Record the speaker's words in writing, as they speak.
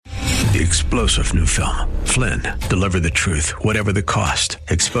The explosive new film, Flynn, deliver the truth, whatever the cost,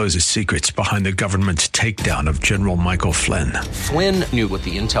 exposes secrets behind the government's takedown of General Michael Flynn. Flynn knew what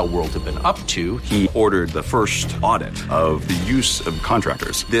the intel world had been up to. He ordered the first audit of the use of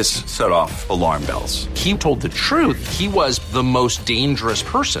contractors. This set off alarm bells. He told the truth. He was the most dangerous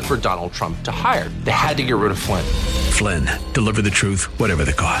person for Donald Trump to hire. They had to get rid of Flynn. Flynn, deliver the truth, whatever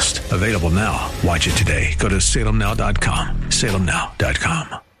the cost. Available now. Watch it today. Go to salemnow.com.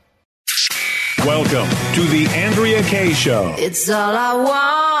 salemnow.com. Welcome to the Andrea Kaye Show. It's all I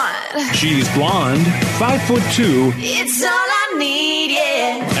want. She's blonde, 5'2". It's all I need,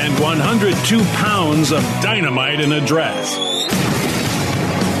 yeah. And 102 pounds of dynamite in a dress.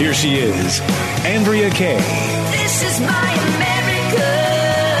 Here she is, Andrea Kaye. This is my America.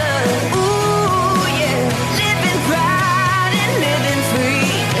 Ooh, yeah. Living proud and living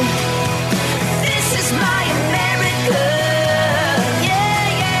free. This is my America. Yeah,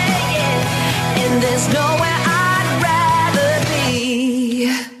 yeah, yeah. And there's nowhere I'd rather be.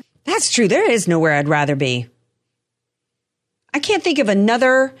 That's true. There is nowhere I'd rather be. I can't think of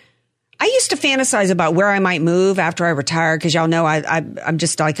another. I used to fantasize about where I might move after I retire because y'all know I'm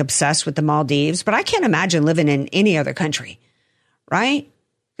just like obsessed with the Maldives, but I can't imagine living in any other country, right?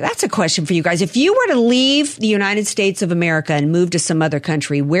 That's a question for you guys. If you were to leave the United States of America and move to some other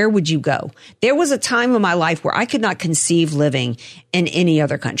country, where would you go? There was a time in my life where I could not conceive living in any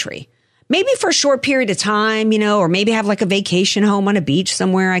other country. Maybe for a short period of time, or maybe have like a vacation home on a beach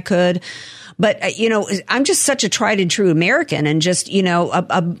somewhere I could. But, I'm just such a tried and true American and just,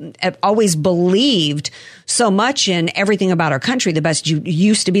 I've always believed so much in everything about our country.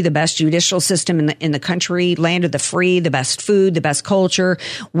 Used to be the best judicial system in the country, land of the free, the best food, the best culture.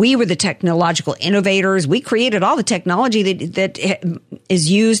 We were the technological innovators. We created all the technology that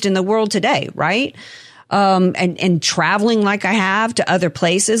is used in the world today, right? And traveling like I have to other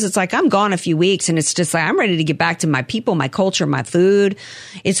places. It's like I'm gone a few weeks and it's just like I'm ready to get back to my people, my culture, my food.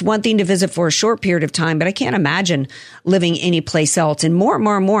 It's one thing to visit for a short period of time, but I can't imagine living anyplace else. And more and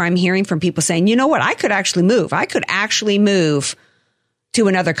more, I'm hearing from people saying, you know what? I could actually move. I could actually move to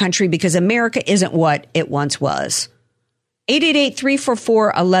another country because America isn't what it once was.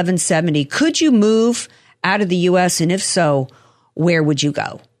 888-344-1170. Could you move out of the U.S.? And if so, where would you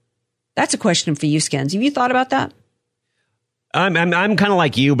go? That's a question for you, Skins. Have you thought about that? I'm kind of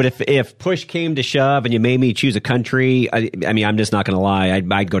like you, but if push came to shove and you made me choose a country, I mean, I'm just not going to lie.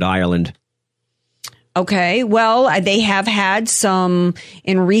 I'd go to Ireland. Okay. Well, they have had some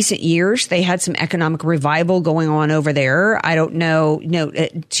in recent years. They had some economic revival going on over there. I don't know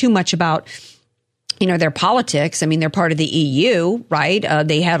too much about their politics. I mean, they're part of the EU, right?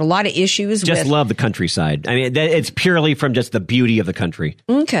 They had a lot of issues. Just love the countryside. I mean, it's purely from just the beauty of the country.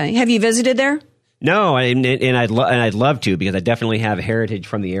 Okay. Have you visited there? No, and I'd love to because I definitely have heritage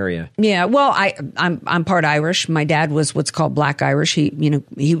from the area. Yeah, well, I'm part Irish. My dad was what's called Black Irish.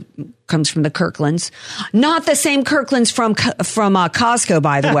 He comes from the Kirklands, not the same Kirklands from Costco,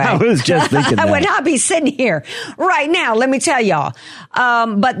 by the way. I was just thinking that. I would not be sitting here right now. Let me tell y'all.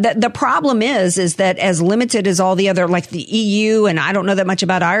 But the problem is that as limited as all the other, like the EU, and I don't know that much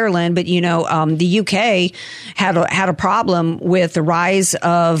about Ireland, but the UK had a problem with the rise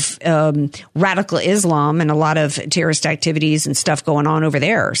of radical Islam and a lot of terrorist activities and stuff going on over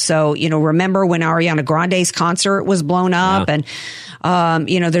there. So remember when Ariana Grande's concert was blown up, and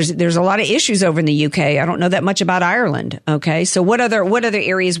there's a lot of issues over in the UK. I don't know that much about Ireland. Okay. So what other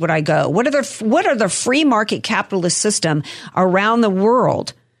areas would I go? What are the free market capitalist system around the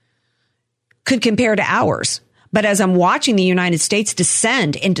world could compare to ours? But as I'm watching the United States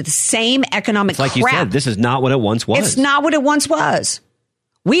descend into the same economic crap. Like you said, this is not what it once was. It's not what it once was.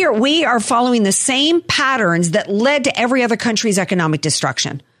 We are following the same patterns that led to every other country's economic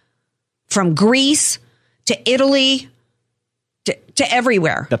destruction. From Greece to Italy to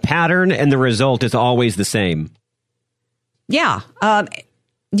everywhere. The pattern and the result is always the same. Yeah.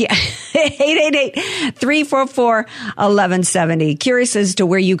 888-344-1170. Curious as to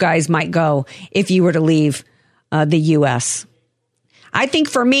where you guys might go if you were to leave the U.S. I think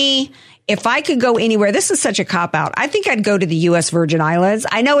for me, if I could go anywhere, this is such a cop-out. I think I'd go to the U.S. Virgin Islands.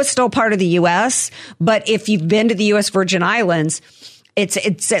 I know it's still part of the U.S., but if you've been to the U.S. Virgin Islands,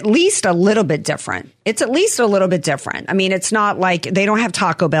 it's at least a little bit different. It's at least a little bit different. I mean, it's not like they don't have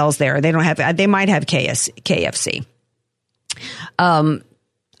Taco Bells there. They might have KFC. I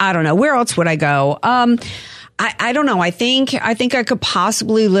don't know. Where else would I go? I don't know. I think I could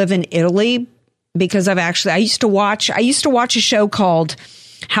possibly live in Italy because I used to watch a show called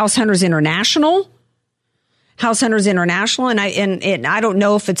House Hunters International. And I don't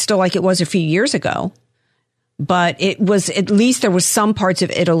know if it's still like it was a few years ago. but it was, at least there was some parts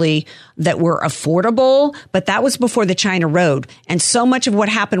of Italy that were affordable, but that was before the China Road. And so much of what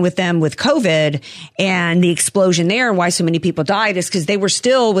happened with them with COVID and the explosion there and why so many people died is because they were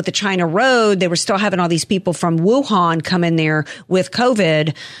still with the China Road. They were still having all these people from Wuhan come in there with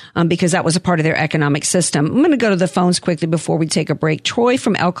COVID, because that was a part of their economic system. I'm going to go to the phones quickly before we take a break. Troy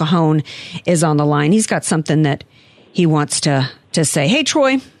from El Cajon is on the line. He's got something that he wants to say. Hey,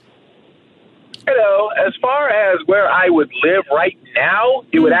 Troy. Hello. As far as where I would live right now,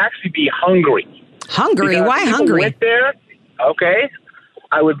 it would actually be Hungary. Hungary? Because Why people Hungary? went there, okay.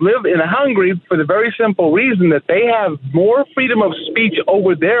 I would live in Hungary for the very simple reason that they have more freedom of speech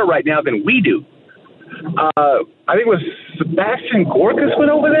over there right now than we do. I think it was Sebastian Gorkas went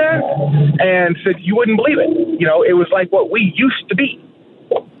over there and said you wouldn't believe it. You know, it was like what we used to be.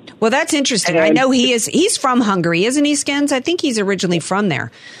 Well, that's interesting. I know he's from Hungary, isn't he, Skins? I think he's originally from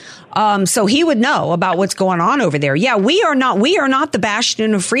there. So he would know about what's going on over there. Yeah, we are not the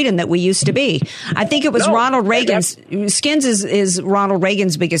bastion of freedom that we used to be. I think it was Ronald Reagan's. Skins is Ronald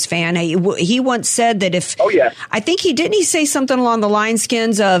Reagan's biggest fan. He once said that if, I think he say something along the lines,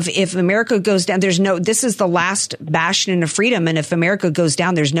 Skins, of if America goes down, this is the last bastion of freedom. And if America goes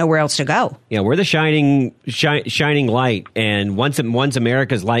down, there's nowhere else to go. Yeah, we're the shining light. And once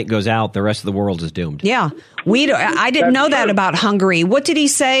America's light goes out, the rest of the world is doomed. Yeah. I didn't know that about Hungary. What did he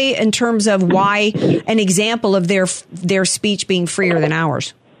say in terms of why an example of their speech being freer than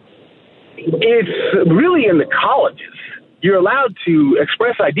ours? It's really in the colleges. You're allowed to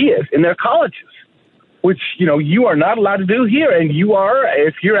express ideas in their colleges, which, you are not allowed to do here. And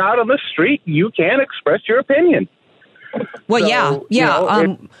if you're out on the street, you can express your opinion. Well,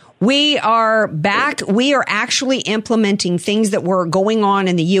 we are back. We are actually implementing things that were going on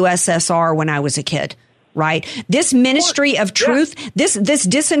in the USSR when I was a kid. Right. This Ministry of Truth, this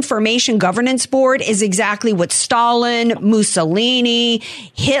Disinformation Governance Board is exactly what Stalin, Mussolini,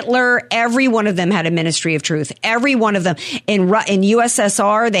 Hitler, every one of them had a Ministry of Truth. Every one of them. In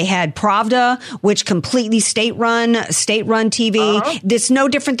USSR, they had Pravda, which completely state-run TV. It's no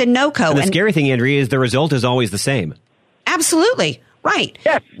different than NOCO. And the scary thing, Andrea, is the result is always the same. Absolutely. Right.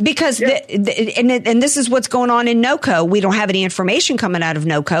 Yes. Because and this is what's going on in NOCO. We don't have any information coming out of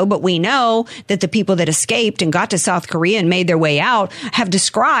NOCO, but we know that the people that escaped and got to South Korea and made their way out have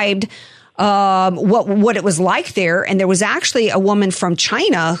described what it was like there. And there was actually a woman from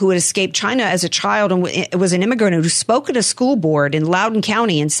China who had escaped China as a child and was an immigrant who spoke at a school board in Loudoun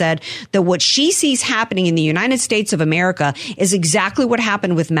County and said that what she sees happening in the United States of America is exactly what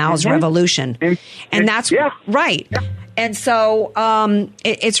happened with Mao's revolution. And that's right. Yeah. And so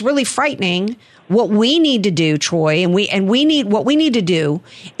it's really frightening. What we need to do, Troy, what we need to do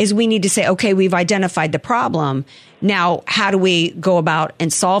is we need to say, okay, we've identified the problem. Now, how do we go about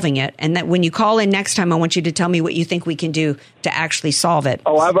and solving it? And that when you call in next time, I want you to tell me what you think we can do to actually solve it.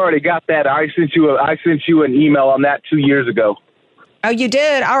 Oh, I've already got that. I sent you an email on that 2 years ago. Oh, you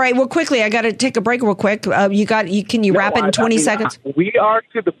did? All right. Well, quickly, I got to take a break real quick. Can you wrap it in 20 seconds? We are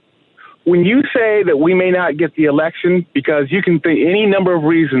when you say that we may not get the election, because you can think any number of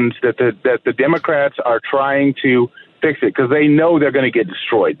reasons that the Democrats are trying to fix it, because they know they're going to get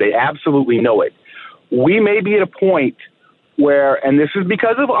destroyed. They absolutely know it. We may be at a point where, and this is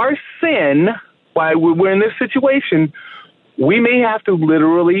because of our sin, why we're in this situation, we may have to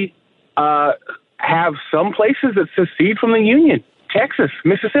literally have some places that secede from the Union. Texas,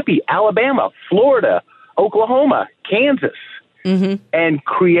 Mississippi, Alabama, Florida, Oklahoma, Kansas, and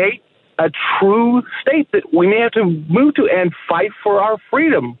create a true state that we may have to move to and fight for our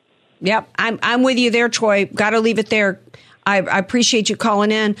freedom. Yep, I'm with you there, Troy. Got to leave it there. I appreciate you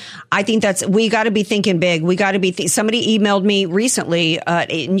calling in. I think we got to be thinking big. We got to be. Somebody emailed me recently,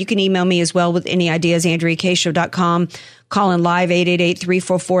 and you can email me as well with any ideas. AndreaKShow.com. Call in live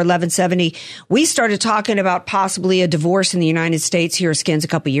 888-344-1170. We started talking about possibly a divorce in the United States here, Skins, a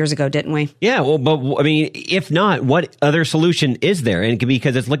couple years ago, didn't we? Yeah, well, but I mean, if not, what other solution is there? And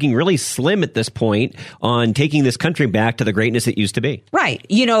because it's looking really slim at this point on taking this country back to the greatness it used to be. Right.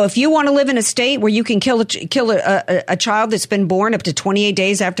 If you want to live in a state where you can kill a child that's been born up to 28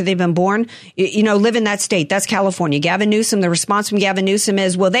 days after they've been born, live in that state. That's California. Gavin Newsom, the response from Gavin Newsom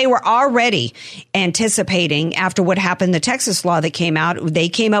is, well, they were already anticipating after what happened, the Texas law that came out. They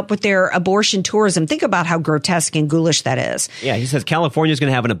came up with their abortion tourism. Think about how grotesque and ghoulish that is. Yeah, he says California is going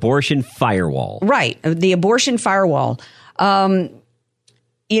to have an abortion firewall. Right, the abortion firewall.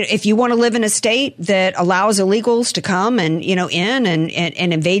 if you want to live in a state that allows illegals to come and, in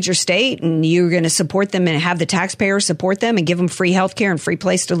and invade your state, and you're going to support them and have the taxpayers support them and give them free health care and free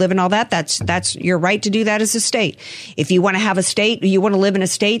place to live and all that, that's your right to do that as a state. If you want to have a state, you want to live in a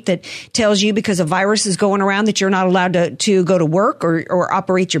state that tells you because a virus is going around that you're not allowed to go to work or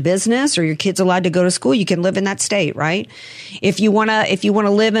operate your business, or your kid's allowed to go to school, you can live in that state, right? If you want to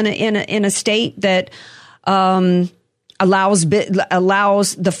live in a state that, allows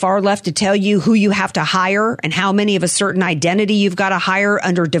the far left to tell you who you have to hire and how many of a certain identity you've got to hire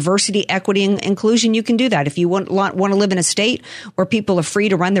under diversity, equity, and inclusion, you can do that. If you want to live in a state where people are free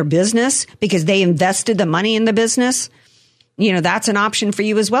to run their business because they invested the money in the business, that's an option for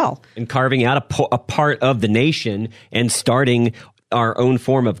you as well. And carving out a part of the nation and starting our own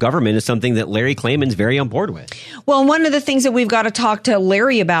form of government is something that Larry Klayman's very on board with. Well, one of the things that we've got to talk to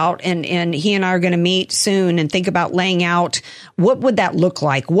Larry about, and he and I are going to meet soon and think about laying out what would that look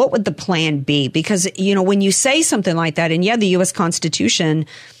like? What would the plan be? Because, when you say something like that, and the U.S. Constitution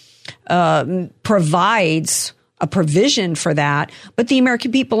provides a provision for that, but the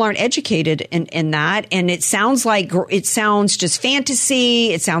American people aren't educated in that. And it sounds just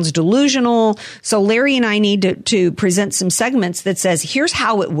fantasy. It sounds delusional. So Larry and I need to present some segments that says, here's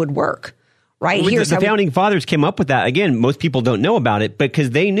how it would work, right? Well, the founding fathers came up with that. Again, most people don't know about it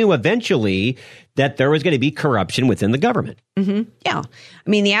because they knew eventually that there was going to be corruption within the government. Mm-hmm. Yeah. I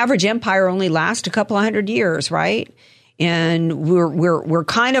mean, the average empire only lasts a couple of 100 years, right? And we're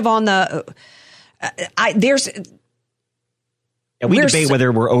kind of on the, we debate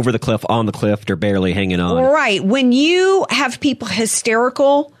whether we're over the cliff, on the cliff, or barely hanging on. Right. When you have people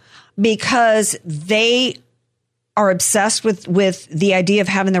hysterical because they are obsessed with the idea of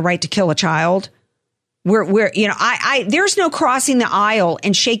having the right to kill a child, there's no crossing the aisle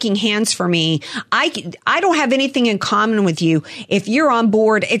and shaking hands for me. I don't have anything in common with you. If you're on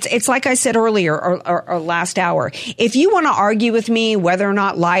board, it's like I said earlier or last hour. If you want to argue with me whether or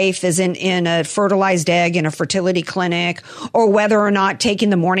not life is in a fertilized egg in a fertility clinic, or whether or not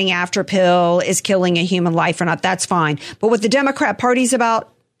taking the morning after pill is killing a human life or not, that's fine. But what the Democrat Party's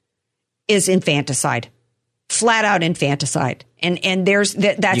about is infanticide. Flat out infanticide. And that's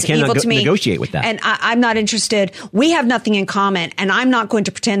evil to me. You can't negotiate with that. And I'm not interested. We have nothing in common. And I'm not going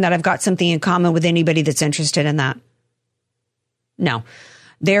to pretend that I've got something in common with anybody that's interested in that. No.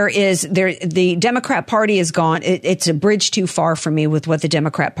 The Democrat Party is gone. It's a bridge too far for me with what the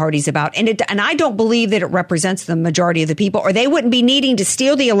Democrat Party's about. And I don't believe that it represents the majority of the people, or they wouldn't be needing to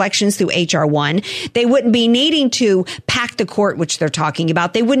steal the elections through H.R. 1. They wouldn't be needing to pack the court, which they're talking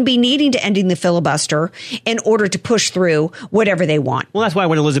about. They wouldn't be needing to ending the filibuster in order to push through whatever they want. Well, that's why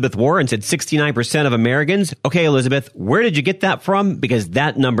when Elizabeth Warren said 69% of Americans, okay, Elizabeth, where did you get that from? Because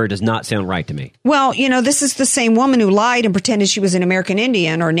that number does not sound right to me. Well, this is the same woman who lied and pretended she was an American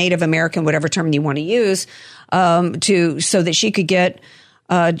Indian or Native American, whatever term you want to use, so that she could get,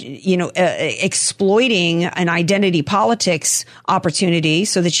 exploiting an identity politics opportunity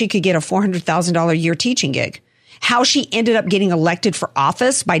so that she could get a $400,000 a year teaching gig. How she ended up getting elected for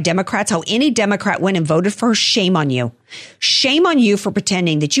office by Democrats, how any Democrat went and voted for her, shame on you. Shame on you for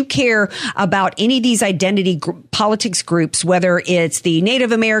pretending that you care about any of these identity politics groups, whether it's the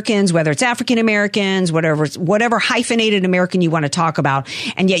Native Americans, whether it's African Americans, whatever hyphenated American you want to talk about,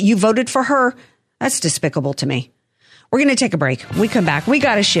 and yet you voted for her. That's despicable to me. We're going to take a break. When we come back, we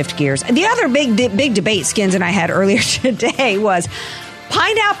got to shift gears. The other big debate Skins and I had earlier today was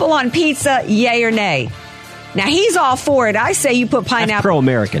pineapple on pizza, yay or nay? Now, he's all for it. I say you put pineapple. That's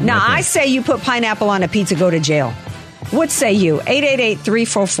pro-American. Now, I say you put pineapple on a pizza, go to jail. What say you?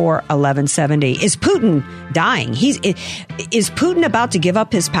 888-344-1170. Is Putin dying? Is Putin about to give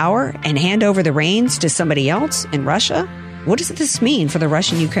up his power and hand over the reins to somebody else in Russia? What does this mean for the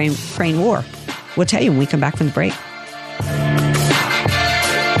Russian-Ukraine war? We'll tell you when we come back from the break.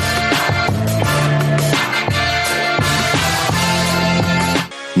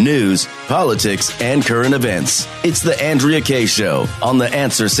 News, politics, and current events. It's the Andrea Kaye Show on The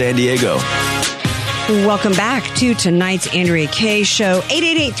Answer San Diego. Welcome back to tonight's Andrea Kaye Show.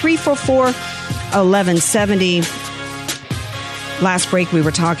 888-344-1170. Last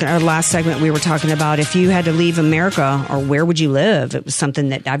segment we were talking about if you had to leave America, or where would you live? It was something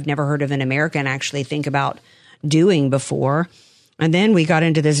that I've never heard of an American actually think about doing before. And then we got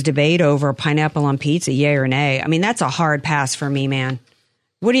into this debate over pineapple on pizza, yay or nay. I mean, that's a hard pass for me, man.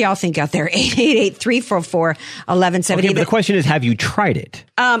 What do y'all think out there? 888-344-1170. Okay, but the question is, have you tried it?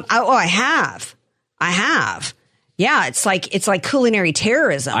 I have. Yeah, it's like culinary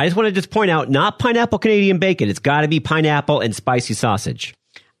terrorism. I just want to point out, not pineapple Canadian bacon. It's got to be pineapple and spicy sausage.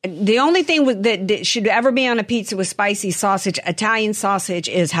 The only thing that should ever be on a pizza with spicy sausage, Italian sausage,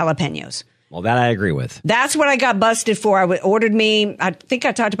 is jalapenos. Well, that I agree with. That's what I got busted for. I think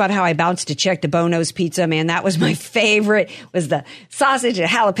I talked about how I bounced a check to Bono's Pizza. Man, that was my favorite, was the sausage and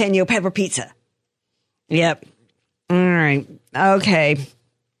jalapeno pepper pizza. Yep. All right. Okay.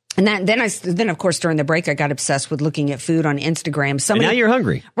 And then of course during the break I got obsessed with looking at food on Instagram. And now you're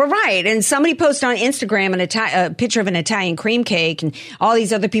hungry. Well, right. And somebody posted on Instagram a picture of an Italian cream cake, and all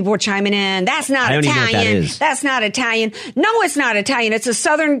these other people were chiming in. That's not I don't Italian. even know what that is. That's not Italian. No, it's not Italian. It's a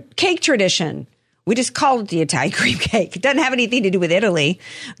Southern cake tradition. We just call it the Italian cream cake. It doesn't have anything to do with Italy.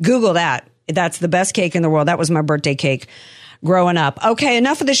 Google that. That's the best cake in the world. That was my birthday cake growing up. Okay,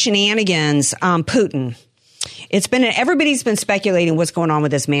 enough of the shenanigans. Putin. Everybody's been speculating what's going on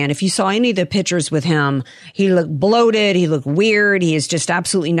with this man. If you saw any of the pictures with him, he looked bloated. He looked weird. He is just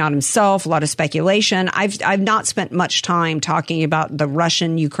absolutely not himself. A lot of speculation. I've not spent much time talking about the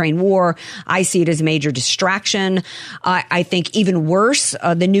Russian-Ukraine war. I see it as a major distraction. I think even worse,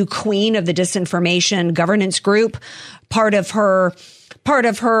 the new queen of the disinformation governance group, part of her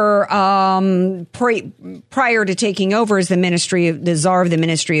prior to taking over as the czar of the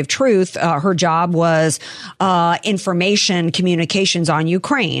Ministry of Truth, her job was information communications on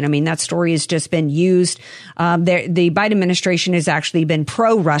Ukraine. I mean, that story has just been used. The Biden administration has actually been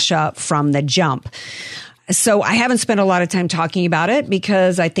pro-Russia from the jump. So I haven't spent a lot of time talking about it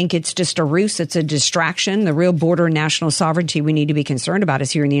because I think it's just a ruse. It's a distraction. The real border and national sovereignty we need to be concerned about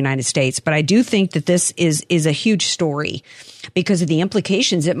is here in the United States. But I do think that this is a huge story because of the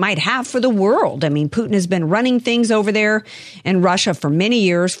implications it might have for the world. I mean, Putin has been running things over there in Russia for many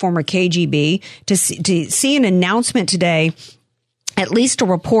years, former KGB. To see an announcement today, at least a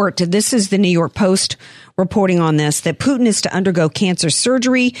report, this is the New York Post reporting on this, that Putin is to undergo cancer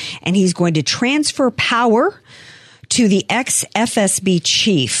surgery and he's going to transfer power to the ex-FSB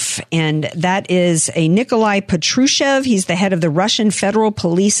chief. And that is a Nikolai Patrushev. He's the head of the Russian Federal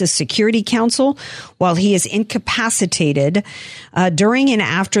Police's Security Council while he is incapacitated during and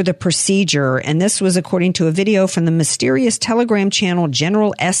after the procedure. And this was according to a video from the mysterious Telegram channel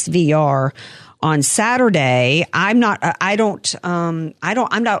General SVR on Saturday. I don't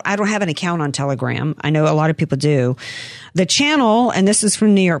have an account on Telegram. I know a lot of people do. The channel, and this is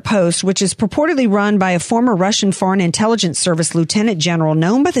from New York Post, which is purportedly run by a former Russian Foreign Intelligence Service lieutenant general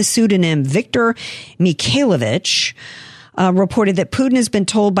known by the pseudonym Viktor Mikhailovich, reported that Putin has been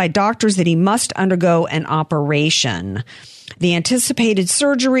told by doctors that he must undergo an operation. The anticipated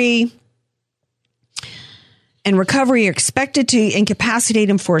surgery and recovery are expected to incapacitate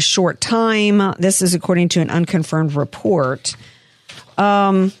him for a short time. This is according to an unconfirmed report.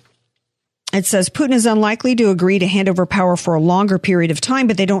 It says Putin is unlikely to agree to hand over power for a longer period of time,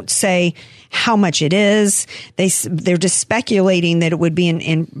 but they don't say how much it is. They're just speculating that it would be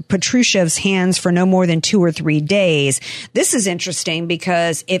in Patrushev's hands for no more than 2 or 3 days. This is interesting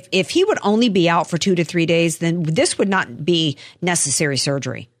because if he would only be out for 2 to 3 days, then this would not be necessary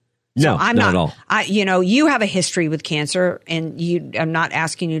surgery. No, I'm not at all. You have a history with cancer, and I'm not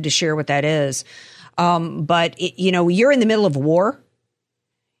asking you to share what that is. But you're in the middle of war,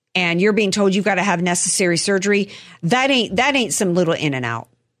 and you're being told you've got to have necessary surgery. That ain't some little in and out.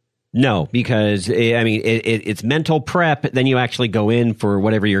 No, because it's mental prep. Then you actually go in for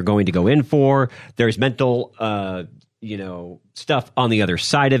whatever you're going to go in for. There's mental, stuff on the other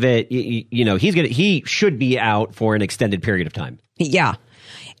side of it. He should be out for an extended period of time. Yeah.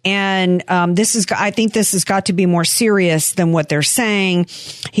 And I think this has got to be more serious than what they're saying.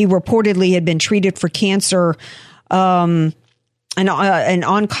 He reportedly had been treated for cancer. An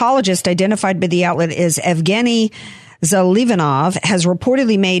oncologist identified by the outlet as Evgeny Zalivanov has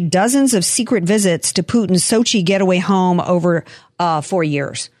reportedly made dozens of secret visits to Putin's Sochi getaway home over 4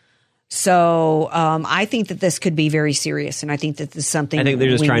 years. So I think that this could be very serious, and I think that this is something. I think they're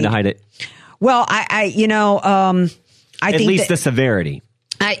just trying to hide it. Well, I think least the severity.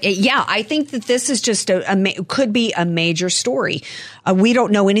 I think that this is just could be a major story. We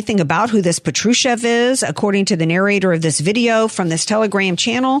don't know anything about who this Patrushev is. According to the narrator of this video from this Telegram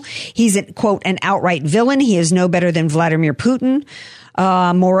channel, he's quote, an outright villain. He is no better than Vladimir Putin.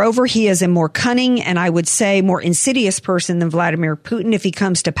 Moreover, he is a more cunning and I would say more insidious person than Vladimir Putin. If he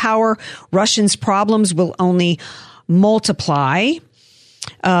comes to power, Russians' problems will only multiply.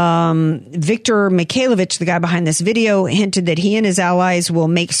 Viktor Mikhailovich, the guy behind this video, hinted that he and his allies will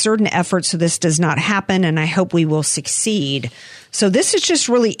make certain efforts so this does not happen, and I hope we will succeed. So this is just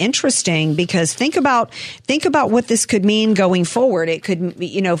really interesting because think about what this could mean going forward. It could,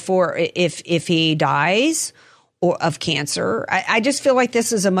 for if he dies or of cancer. I just feel like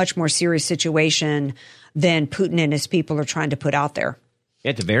this is a much more serious situation than Putin and his people are trying to put out there.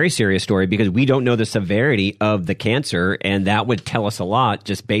 It's a very serious story because we don't know the severity of the cancer, and that would tell us a lot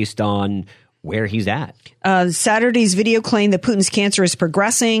just based on where he's at. Saturday's video claimed that Putin's cancer is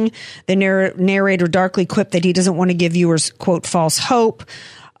progressing. The narrator darkly quipped that he doesn't want to give viewers, quote, false hope.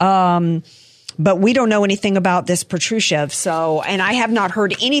 But we don't know anything about this Patrushev. So, and I have not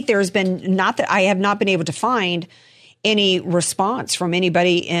heard any, I have not been able to find any response from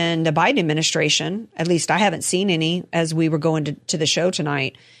anybody in the Biden administration. At least I haven't seen any as we were going to the show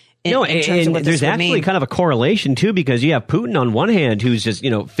tonight. In terms of what there's actually kind of a correlation too, because you have Putin on one hand, who's just,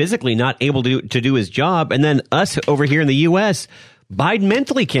 physically not able to do his job. And then us over here in the U.S., Biden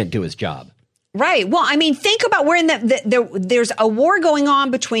mentally can't do his job. Right. Well, I mean, think about we're in there's a war going on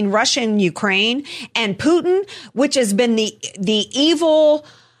between Russia and Ukraine, and Putin, which has been the evil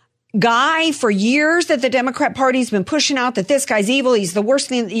guy for years that the Democrat Party's been pushing out, that this guy's evil. He's the worst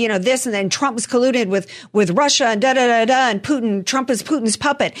thing, this, and then Trump was colluded with Russia and and Putin, Trump is Putin's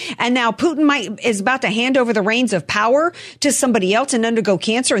puppet. And now Putin is about to hand over the reins of power to somebody else and undergo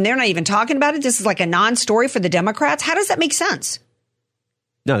cancer. And they're not even talking about it. This is like a non-story for the Democrats. How does that make sense?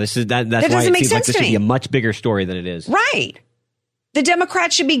 No, that's why it seems like this should be a much bigger story than it is. Right. The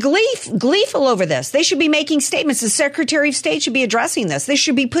Democrats should be gleeful over this. They should be making statements. The Secretary of State should be addressing this. They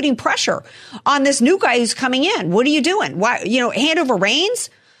should be putting pressure on this new guy who's coming in. What are you doing? Why, hand over reins?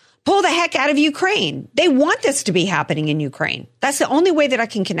 Pull the heck out of Ukraine. They want this to be happening in Ukraine. That's the only way that I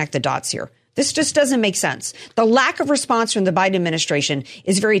can connect the dots here. This just doesn't make sense. The lack of response from the Biden administration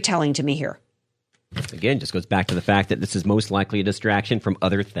is very telling to me here. Again, just goes back to the fact that this is most likely a distraction from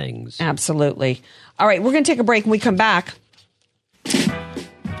other things. Absolutely. All right, we're going to take a break. When we come back,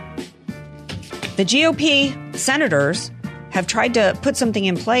 the GOP senators have tried to put something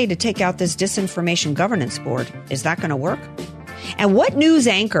in play to take out this disinformation governance board. Is that going to work? And what news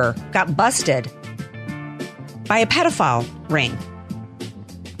anchor got busted by a pedophile ring?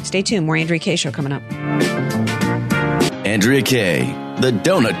 Stay tuned. More Andrea Kaye Show coming up. Andrea Kaye, the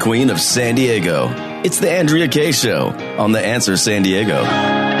donut queen of San Diego. It's the Andrea Kaye Show on The Answer San Diego.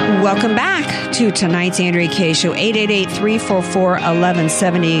 Welcome back to tonight's Andrea Kaye Show,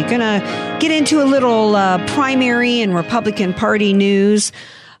 888-344-1170. Gonna get into a little primary and Republican Party news.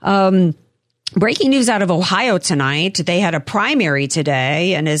 Breaking news out of Ohio tonight. They had a primary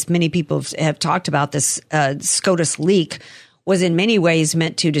today, and as many people have talked about, this SCOTUS leak was in many ways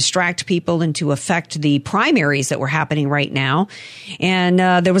meant to distract people and to affect the primaries that were happening right now. And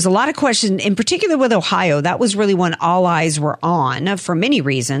there was a lot of questions, in particular with Ohio. That was really when all eyes were on for many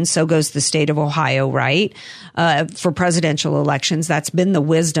reasons. So goes the state of Ohio, right? For presidential elections. That's been the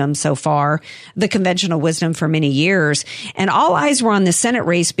wisdom so far, the conventional wisdom for many years. And all eyes were on the Senate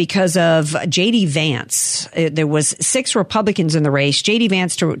race because of J.D. Vance. There was 6 Republicans in the race. J.D.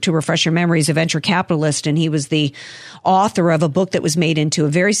 Vance, to refresh your memories, a venture capitalist, and he was the author of a book that was made into a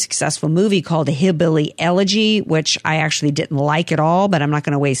very successful movie called A Hillbilly Elegy, which I actually didn't like at all, but I'm not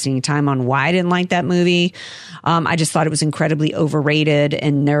going to waste any time on why I didn't like that movie. I just thought it was incredibly overrated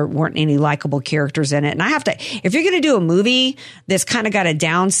and there weren't any likable characters in it. And I have to, if you're going to do a movie that's kind of got a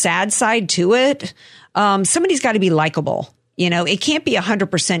down, sad side to it, somebody's got to be likable. It can't be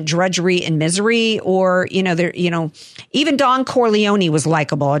 100% drudgery and misery, or, even Don Corleone was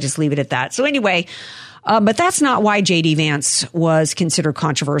likable. I'll just leave it at that. So anyway, but that's not why J.D. Vance was considered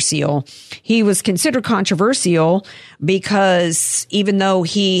controversial. He was considered controversial because even though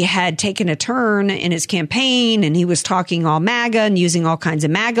he had taken a turn in his campaign and he was talking all MAGA and using all kinds of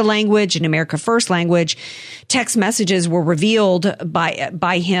MAGA language and America First language, text messages were revealed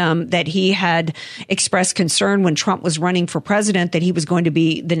by him that he had expressed concern when Trump was running for president that he was going to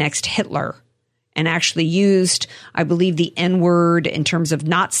be the next Hitler, and actually used, I believe, the N-word in terms of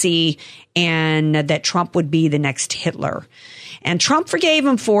Nazi, and that Trump would be the next Hitler. And Trump forgave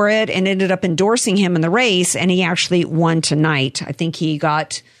him for it and ended up endorsing him in the race, and he actually won tonight. I think he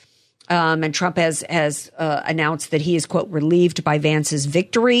got, and Trump has announced that he is, quote, relieved by Vance's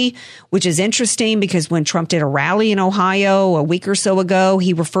victory, which is interesting because when Trump did a rally in Ohio a week or so ago,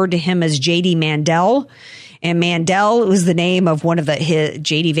 he referred to him as J.D. Mandel. And Mandel was the name of one of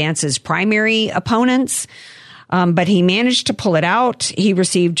J.D. Vance's primary opponents. But he managed to pull it out. He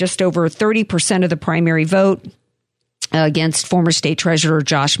received just over 30% of the primary vote against former state treasurer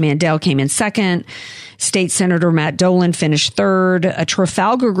Josh Mandel, came in second. State Senator Matt Dolan finished third. A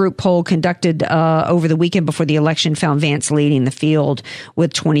Trafalgar Group poll conducted over the weekend before the election found Vance leading the field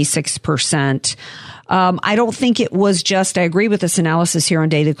with 26%. I don't think it was just, I agree with this analysis here on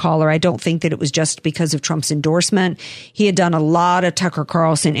Daily Caller. I don't think that it was just because of Trump's endorsement. He had done a lot of Tucker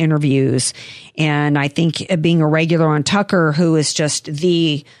Carlson interviews. And I think being a regular on Tucker, who is just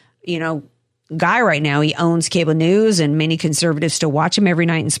the, guy right now. He owns cable news, and many conservatives still watch him every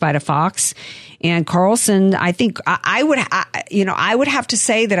night in spite of Fox. And Carlson, I think I would have to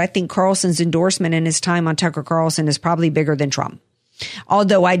say that I think Carlson's endorsement in his time on Tucker Carlson is probably bigger than Trump.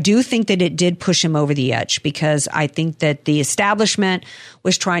 Although I do think that it did push him over the edge, because I think that the establishment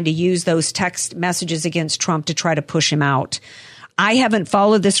was trying to use those text messages against Trump to try to push him out. I haven't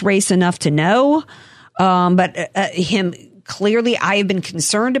followed this race enough to know, but him clearly, I have been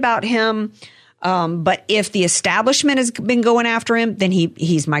concerned about him. But if the establishment has been going after him, then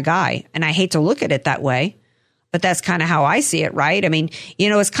he's my guy. And I hate to look at it that way, but that's kind of how I see it, right? I mean,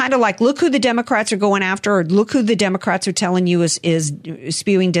 it's kind of like, look who the Democrats are going after, or look who the Democrats are telling you is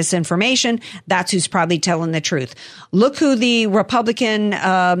spewing disinformation. That's who's probably telling the truth. Look who the Republican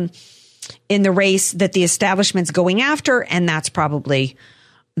in the race that the establishment's going after, and that's probably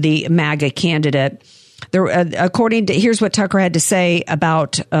the MAGA candidate. Here's what Tucker had to say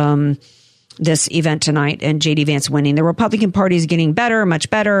about this event tonight and J.D. Vance winning. The Republican Party is getting better, much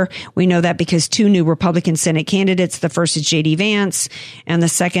better. We know that because 2 new Republican Senate candidates, the first is J.D. Vance, and the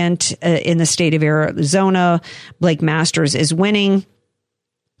second in the state of Arizona, Blake Masters, is winning.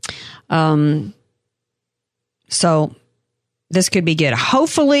 So this could be good.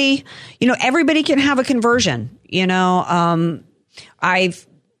 Hopefully, everybody can have a conversion.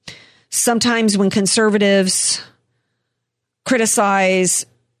 Sometimes when conservatives criticize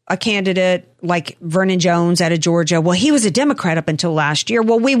a candidate like Vernon Jones out of Georgia, well, he was a Democrat up until last year.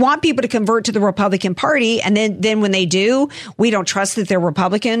 Well, we want people to convert to the Republican Party. And then when they do, we don't trust that they're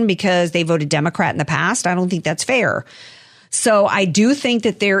Republican because they voted Democrat in the past. I don't think that's fair. So I do think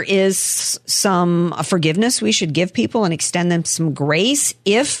that there is some forgiveness we should give people and extend them some grace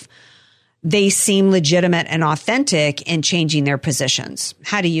if they seem legitimate and authentic in changing their positions.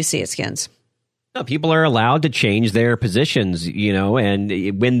 How do you see it, Skins? No, people are allowed to change their positions,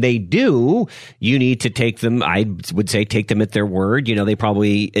 and when they do, you need to take them, I would say, take them at their word.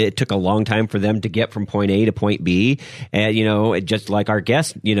 It took a long time for them to get from point A to point B. And, just like our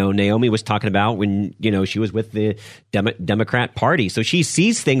guest, Naomi was talking about when, she was with the Democrat Party. So she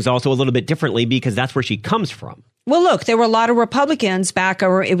sees things also a little bit differently because that's where she comes from. Well, look, there were a lot of Republicans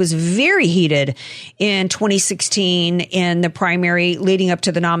it was very heated in 2016 in the primary leading up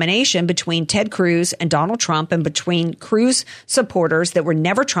to the nomination between Ted Cruz and Donald Trump, and between Cruz supporters that were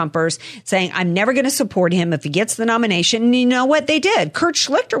never Trumpers saying, I'm never going to support him if he gets the nomination. And you know what they did? Kurt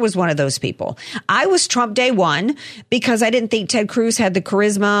Schlichter was one of those people. I was Trump day one because I didn't think Ted Cruz had the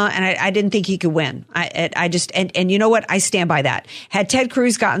charisma, and I didn't think he could win. And you know what? I stand by that. Had Ted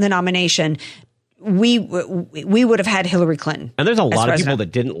Cruz gotten the nomination, we would have had Hillary Clinton. And there's a lot of people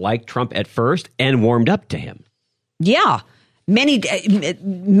that didn't like Trump at first and warmed up to him. Yeah. Many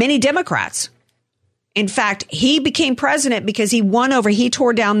Democrats. In fact, he became president because he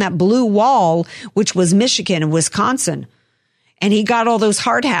tore down that blue wall, which was Michigan and Wisconsin. And he got all those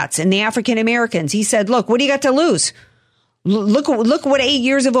hard hats and the African Americans. He said, look, what do you got to lose? Look what 8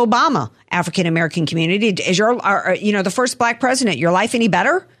 years of Obama, African American community. Is the first black president, your life any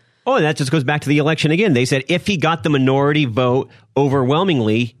better? Oh, and that just goes back to the election again. They said if he got the minority vote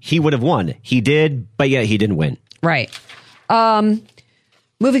overwhelmingly, he would have won. He did, but yet he didn't win. Right.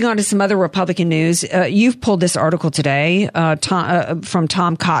 Moving on to some other Republican news. You've pulled this article today from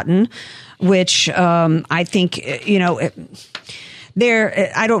Tom Cotton, which I think, I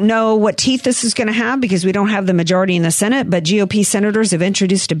don't know what teeth this is going to have because we don't have the majority in the Senate, but GOP senators have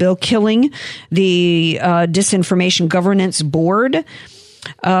introduced a bill killing the Disinformation Governance Board.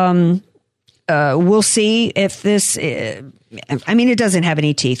 We'll see if this, it doesn't have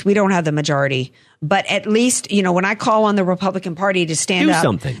any teeth. We don't have the majority, but at least, when I call on the Republican Party to stand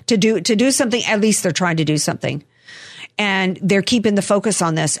up, to do something, at least they're trying to do something. And they're keeping the focus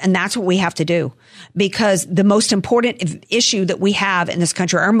on this. And that's what we have to do, because the most important issue that we have in this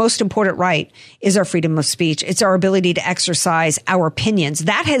country, our most important right, is our freedom of speech. It's our ability to exercise our opinions.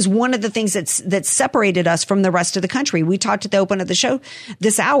 That is one of the things that's separated us from the rest of the country. We talked at the open of the show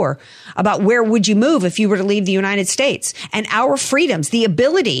this hour about where would you move if you were to leave the United States, and our freedoms, the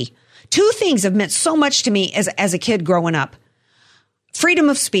ability. 2 things have meant so much to me as a kid growing up. Freedom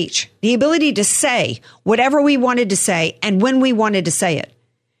of speech, the ability to say whatever we wanted to say and when we wanted to say it.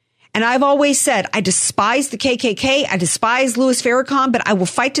 And I've always said, I despise the KKK. I despise Louis Farrakhan, but I will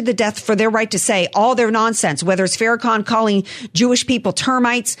fight to the death for their right to say all their nonsense, whether it's Farrakhan calling Jewish people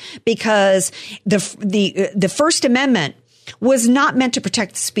termites, because the First Amendment was not meant to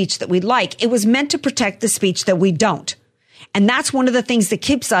protect the speech that we like. It was meant to protect the speech that we don't. And that's one of the things that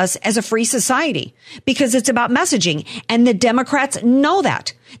keeps us as a free society, because it's about messaging. And the Democrats know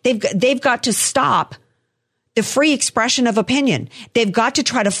that. They've got to stop the free expression of opinion. They've got to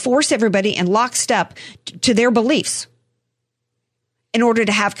try to force everybody in lockstep to their beliefs in order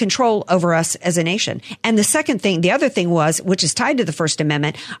to have control over us as a nation. And the other thing was, which is tied to the First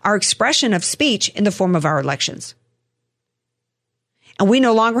Amendment, our expression of speech in the form of our elections. And we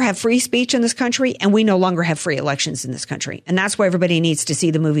no longer have free speech in this country, and we no longer have free elections in this country. And that's why everybody needs to see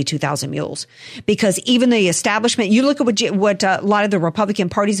the movie 2,000 Mules. Because even the establishment, you look at what a lot of the Republican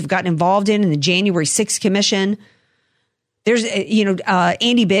parties have gotten involved in the January 6th Commission. There's,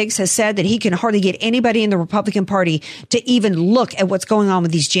 Andy Biggs has said that he can hardly get anybody in the Republican Party to even look at what's going on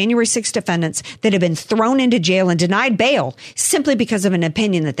with these January 6th defendants that have been thrown into jail and denied bail simply because of an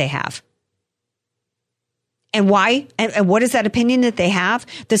opinion that they have. And why? And what is that opinion that they have?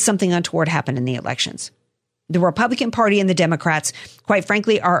 That something untoward happened in the elections. The Republican Party and the Democrats, quite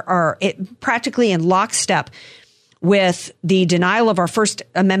frankly, are practically in lockstep with the denial of our First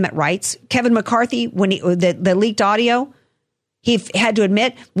Amendment rights. Kevin McCarthy, when the leaked audio, he had to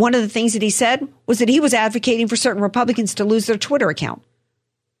admit one of the things that he said was that he was advocating for certain Republicans to lose their Twitter account.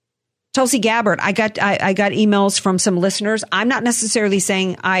 Tulsi Gabbard, I got emails from some listeners. I'm not necessarily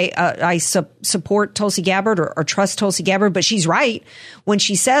saying I support Tulsi Gabbard or trust Tulsi Gabbard, but she's right when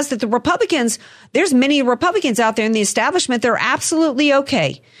she says that the Republicans, there's many Republicans out there in the establishment that are absolutely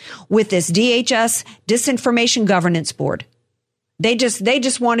okay with this DHS Disinformation Governance Board. They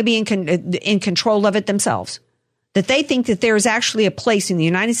just want to be in control of it themselves. That they think that there is actually a place in the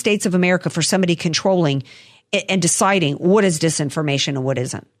United States of America for somebody controlling and deciding what is disinformation and what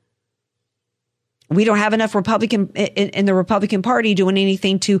isn't. We don't have enough Republican in the Republican Party doing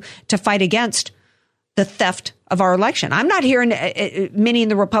anything to fight against the theft of our election. I'm not hearing many in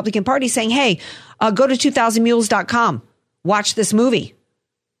the Republican Party saying, hey, go to 2000mules.com, watch this movie,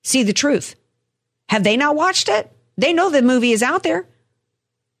 see the truth. Have they not watched it? They know the movie is out there.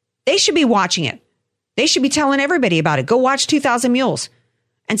 They should be watching it. They should be telling everybody about it. Go watch 2000 Mules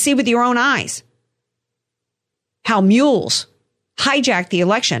and see with your own eyes how mules hijacked the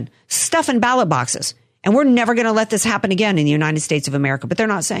election, stuffing ballot boxes. And we're never going to let this happen again in the United States of America. But they're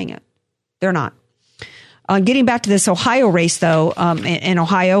not saying it. They're not. Getting back to this Ohio race, though, in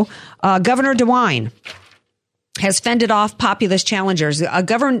Ohio, Governor DeWine has fended off populist challengers.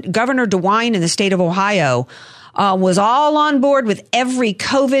 Governor DeWine in the state of Ohio was all on board with every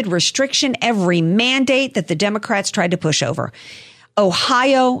COVID restriction, every mandate that the Democrats tried to push over.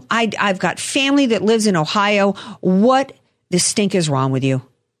 Ohio, I've got family that lives in Ohio. What the stink is wrong with you?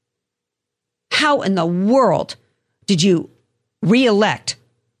 How in the world did you reelect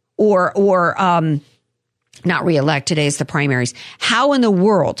or not reelect? Today is the primaries. How in the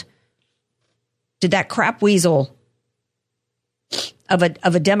world did that crap weasel of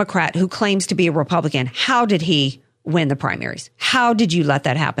a Democrat who claims to be a Republican, how did he win the primaries? How did you let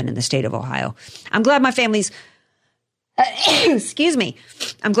that happen in the state of Ohio? I'm glad my family's, excuse me,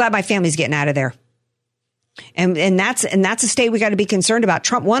 I'm glad my family's getting out of there. And that's a state we got to be concerned about.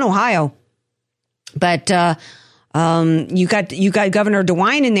 Trump won Ohio, but you got Governor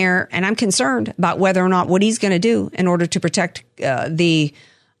DeWine in there, and I'm concerned about whether or not what he's going to do in order to protect the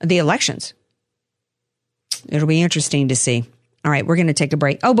elections. It'll be interesting to see. All right, we're going to take a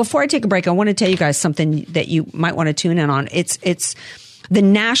break. Oh, before I take a break, I want to tell you guys something that you might want to tune in on. It's the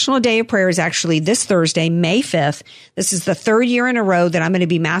National Day of Prayer is actually this Thursday, May 5th. This is the third year in a row that I'm going to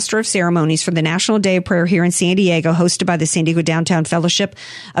be Master of Ceremonies for the National Day of Prayer here in San Diego, hosted by the San Diego Downtown Fellowship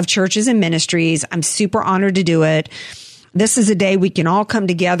of Churches and Ministries. I'm super honored to do it. This is a day we can all come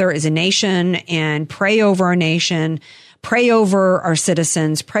together as a nation and pray over our nation, pray over our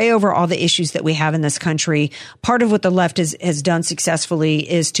citizens, pray over all the issues that we have in this country. Part of what the left has done successfully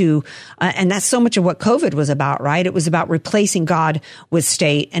is to, and that's so much of what COVID was about, right? It was about replacing God with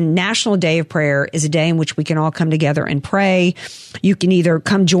state. And National Day of Prayer is a day in which we can all come together and pray. You can either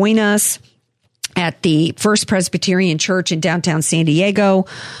come join us at the First Presbyterian Church in downtown San Diego.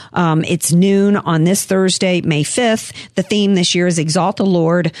 It's noon on this Thursday, May 5th. The theme this year is Exalt the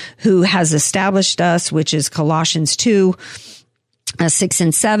Lord who has established us, which is Colossians 2. 6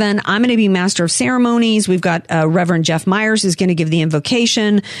 and 7. I'm going to be Master of Ceremonies. We've got Reverend Jeff Myers is going to give the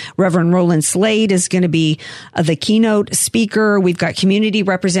invocation. Reverend Roland Slade is going to be the keynote speaker. We've got community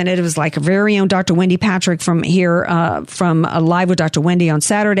representatives like our very own Dr. Wendy Patrick from here, from Live with Dr. Wendy on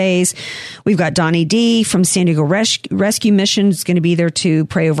Saturdays. We've got Donnie D from San Diego Rescue Mission is going to be there to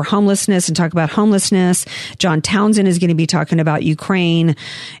pray over homelessness and talk about homelessness. John Townsend is going to be talking about Ukraine.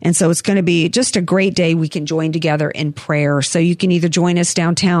 And so it's going to be just a great day we can join together in prayer. So you can either either join us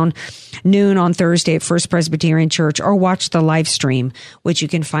downtown noon on Thursday at First Presbyterian Church or watch the live stream, which you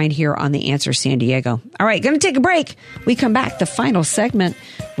can find here on The Answer San Diego. All right, going to take a break. We come back, the final segment.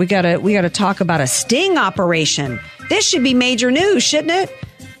 We gotta talk about a sting operation. This should be major news, shouldn't it?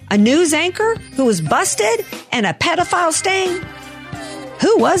 A news anchor who was busted and a pedophile sting?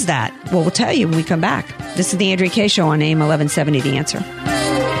 Who was that? Well, we'll tell you when we come back. This is the Andrea Kaye Show on AM 1170, The Answer.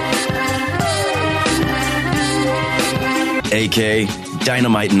 AK,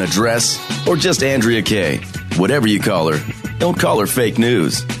 Dynamite in a Dress, or just Andrea Kaye. Whatever you call her, don't call her fake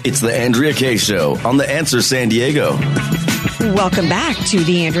news. It's the Andrea Kaye Show on The Answer San Diego. Welcome back to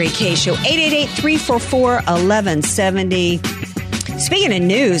the Andrea Kaye Show, 888-344-1170. Speaking of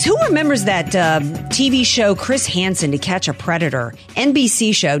news, who remembers that TV show Chris Hansen, To Catch a Predator?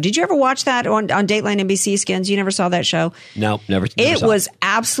 NBC show. Did you ever watch that on Dateline NBC, Skins? You never saw that show? No, never It saw was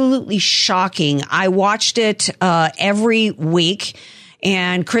absolutely shocking. I watched it every week.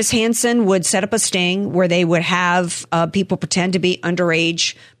 And Chris Hansen would set up a sting where they would have people pretend to be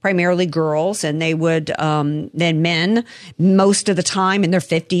underage, primarily girls, and they would then men, most of the time in their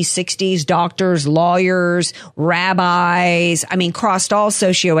 50s, 60s, doctors, lawyers, rabbis. I mean, crossed all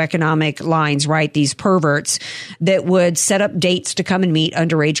socioeconomic lines, right? These perverts that would set up dates to come and meet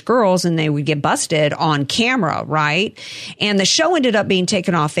underage girls, and they would get busted on camera, right? And the show ended up being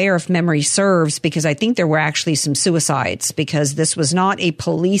taken off air, if memory serves, because I think there were actually some suicides, because this was not a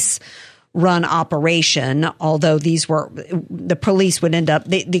police run operation, although the police would end up,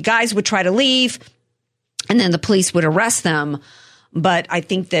 the guys would try to leave and then the police would arrest them. But I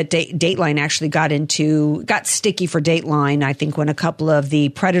think that Dateline actually got sticky for Dateline, I think, when a couple of the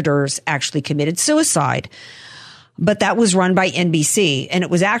predators actually committed suicide. But that was run by NBC, and it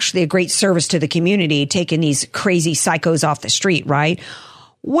was actually a great service to the community, taking these crazy psychos off the street, right?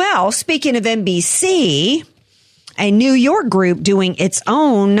 Well, speaking of NBC, a New York group doing its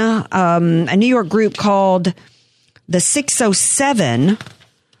own, a New York group called the 607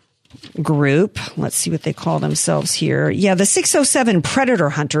 group. Let's see what they call themselves here. Yeah, the 607 Predator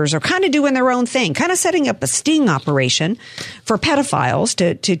Hunters are kind of doing their own thing, kind of setting up a sting operation for pedophiles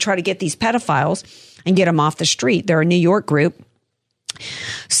to try to get these pedophiles and get them off the street. They're a New York group.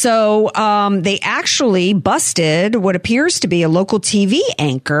 So they actually busted what appears to be a local TV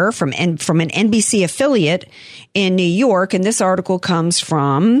anchor from an NBC affiliate in New York, and this article comes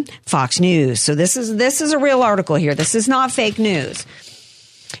from Fox News. So this is a real article here. This is not fake news.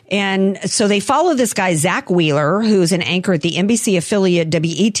 And so they follow this guy, Zach Wheeler, who's an anchor at the NBC affiliate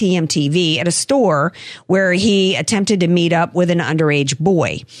WETM TV at a store where he attempted to meet up with an underage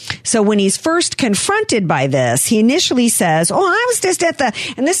boy. So when he's first confronted by this, he initially says, I was just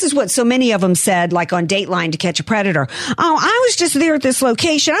and this is what so many of them said, like on Dateline To Catch a Predator. I was just there at this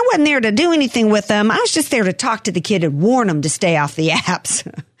location. I wasn't there to do anything with them. I was just there to talk to the kid and warn him to stay off the apps.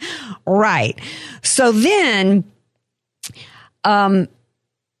 Right. So then,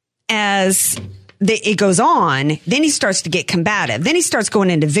 as it goes on, then he starts to get combative. Then he starts going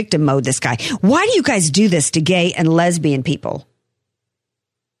into victim mode, this guy. Why do you guys do this to gay and lesbian people?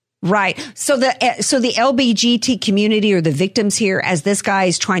 Right. So the LBGT community, or the victims here, as this guy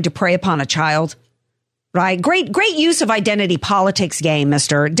is trying to prey upon a child. Right. Great use of identity politics game,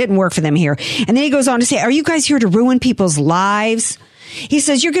 mister. It didn't work for them here. And then he goes on to say, are you guys here to ruin people's lives? He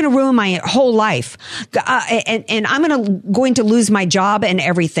says, you're going to ruin my whole life. And I'm going to lose my job and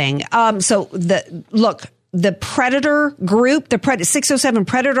everything. So the Predator group, the 607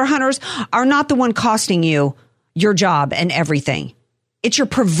 Predator Hunters, are not the one costing you your job and everything. It's your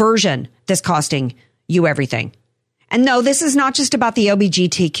perversion that's costing you everything. And no, this is not just about the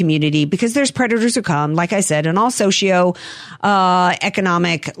LBGT community, because there's predators who come, like I said, in all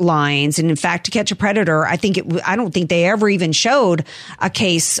socio-economic lines. And in fact, To Catch a Predator, I don't think they ever even showed a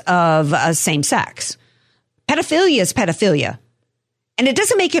case of same sex. Pedophilia is pedophilia. And it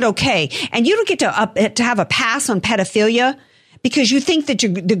doesn't make it okay. And you don't get to have a pass on pedophilia because you think that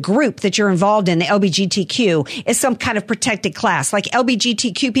the group that you're involved in, the LGBTQ, is some kind of protected class. Like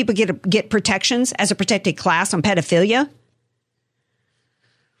LGBTQ people get protections as a protected class on pedophilia.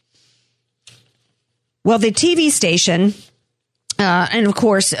 Well, the TV station, and of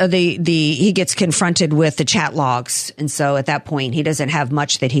course, he gets confronted with the chat logs, and so at that point, he doesn't have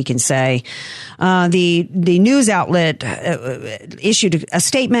much that he can say. The news outlet issued a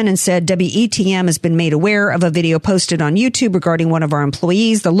statement and said WETM has been made aware of a video posted on YouTube regarding one of our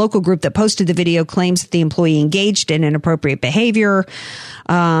employees. The local group that posted the video claims that the employee engaged in inappropriate behavior.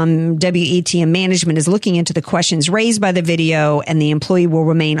 WETM management is looking into the questions raised by the video, and the employee will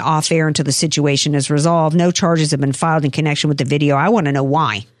remain off air until the situation is resolved. No charges have been filed in connection with the video. I want to know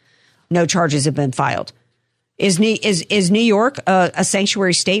why no charges have been filed. Is New York a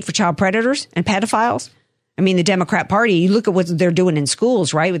sanctuary state for child predators and pedophiles? I mean, the Democrat Party, you look at what they're doing in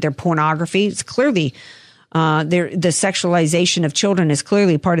schools, right, with their pornography. It's clearly the sexualization of children is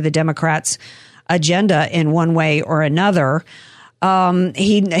clearly part of the Democrats' agenda in one way or another.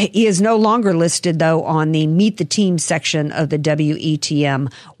 He is no longer listed, though, on the Meet the Team section of the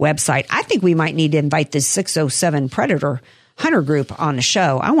WETM website. I think we might need to invite this 607 Predator Hunter group on the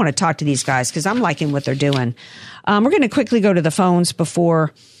show. I want to talk to these guys because I'm liking what they're doing. We're going to quickly go to the phones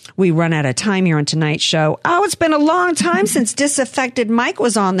before we run out of time here on tonight's show. Oh, it's been a long time since Disaffected Mike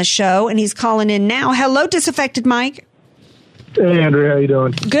was on the show, and he's calling in now. Hello, Disaffected Mike. Hey, Andrea, how you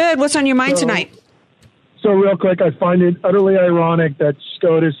doing? Good. What's on your mind tonight? So real quick, I find it utterly ironic that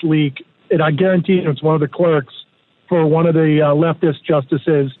SCOTUS leak, and I guarantee it's one of the clerks for one of the leftist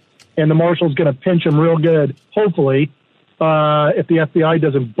justices, and the marshal's going to pinch him real good, hopefully, if the FBI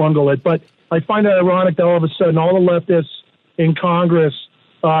doesn't bungle it. But I find it ironic that all of a sudden all the leftists in Congress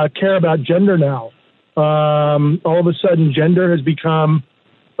care about gender now. All of a sudden gender has become,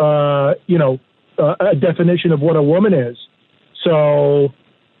 a definition of what a woman is. So,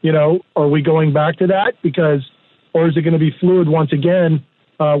 are we going back to that? Or is it going to be fluid once again,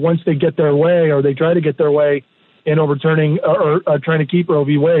 once they get their way or they try to get their way in overturning or trying to keep Roe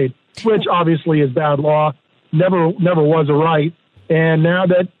v. Wade, which obviously is bad law, never was a right. And now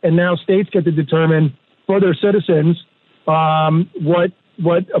states get to determine for their citizens what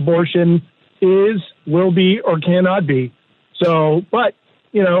abortion is, will be, or cannot be. So, but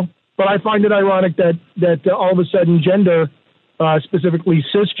I find it ironic that all of a sudden gender, specifically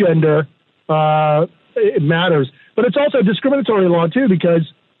cisgender, it matters. But it's also discriminatory law too,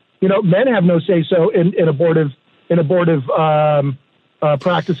 because men have no say so in abortive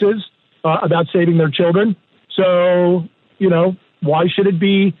practices about saving their children. So why should it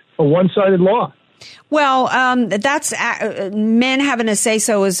be a one-sided law? Well, that's men having a say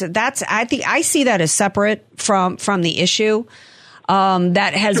so I see that as separate from the issue.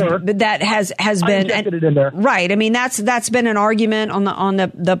 That has been it in there. Right. I mean, that's been an argument on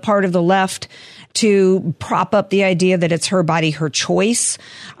the part of the left to prop up the idea that it's her body, her choice.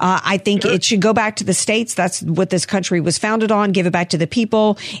 I think it should go back to the states. That's what this country was founded on. Give it back to the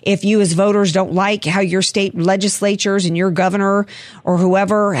people. If you as voters don't like how your state legislatures and your governor or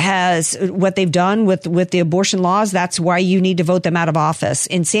whoever has what they've done with the abortion laws, that's why you need to vote them out of office.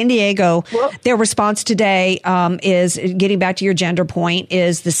 In San Diego, their response today is, getting back to your gender point,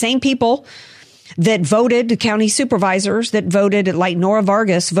 is the same people that voted, the county supervisors that voted, like Nora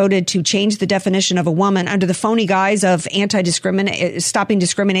Vargas, voted to change the definition of a woman under the phony guise of stopping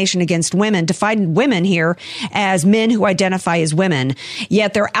discrimination against women, define women here as men who identify as women.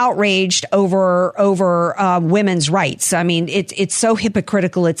 Yet they're outraged over women's rights. I mean, it's so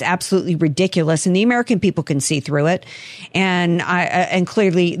hypocritical. It's absolutely ridiculous. And the American people can see through it. And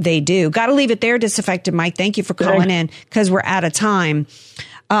clearly they do. Got to leave it there, Disaffected Mike. Thank you for calling in, because we're out of time.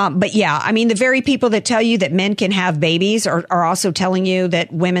 But yeah, I mean, the very people that tell you that men can have babies are also telling you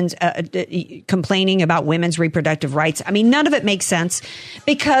that women's complaining about women's reproductive rights. I mean, none of it makes sense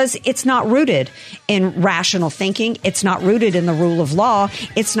because it's not rooted in rational thinking. It's not rooted in the rule of law.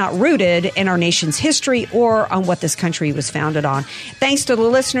 It's not rooted in our nation's history or on what this country was founded on. Thanks to the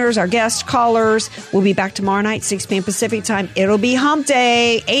listeners, our guests, callers. We'll be back tomorrow night, 6 p.m. Pacific time. It'll be hump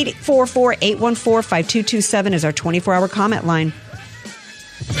day. 844-814-5227 is our 24-hour comment line.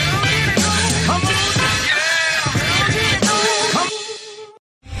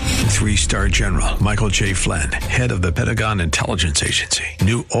 3-star General Michael J. Flynn, head of the Pentagon Intelligence Agency,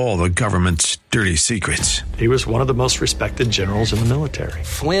 knew all the government's dirty secrets. He was one of the most respected generals in the military.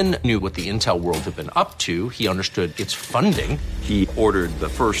 Flynn knew what the intel world had been up to. He understood its funding. He ordered the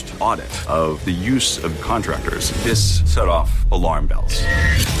first audit of the use of contractors. This set off alarm bells.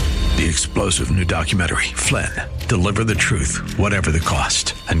 The explosive new documentary, Flynn, Deliver the Truth, Whatever the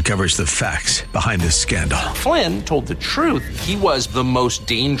Cost, uncovers the facts behind this scandal. Flynn told the truth. He was the most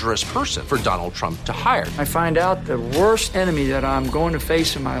dangerous person for Donald Trump to hire. I find out the worst enemy that I'm going to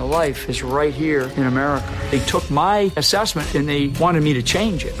face in my life is right here in America. They took my assessment and they wanted me to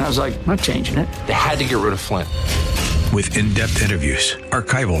change it. And I was like, I'm not changing it. They had to get rid of Flynn. With in-depth interviews,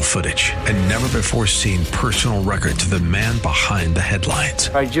 archival footage, and never-before-seen personal records of the man behind the headlines.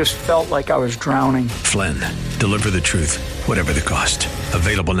 I just felt like I was drowning. Flynn, Deliver the Truth, Whatever the Cost.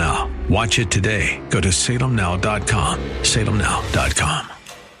 Available now. Watch it today. Go to salemnow.com. salemnow.com.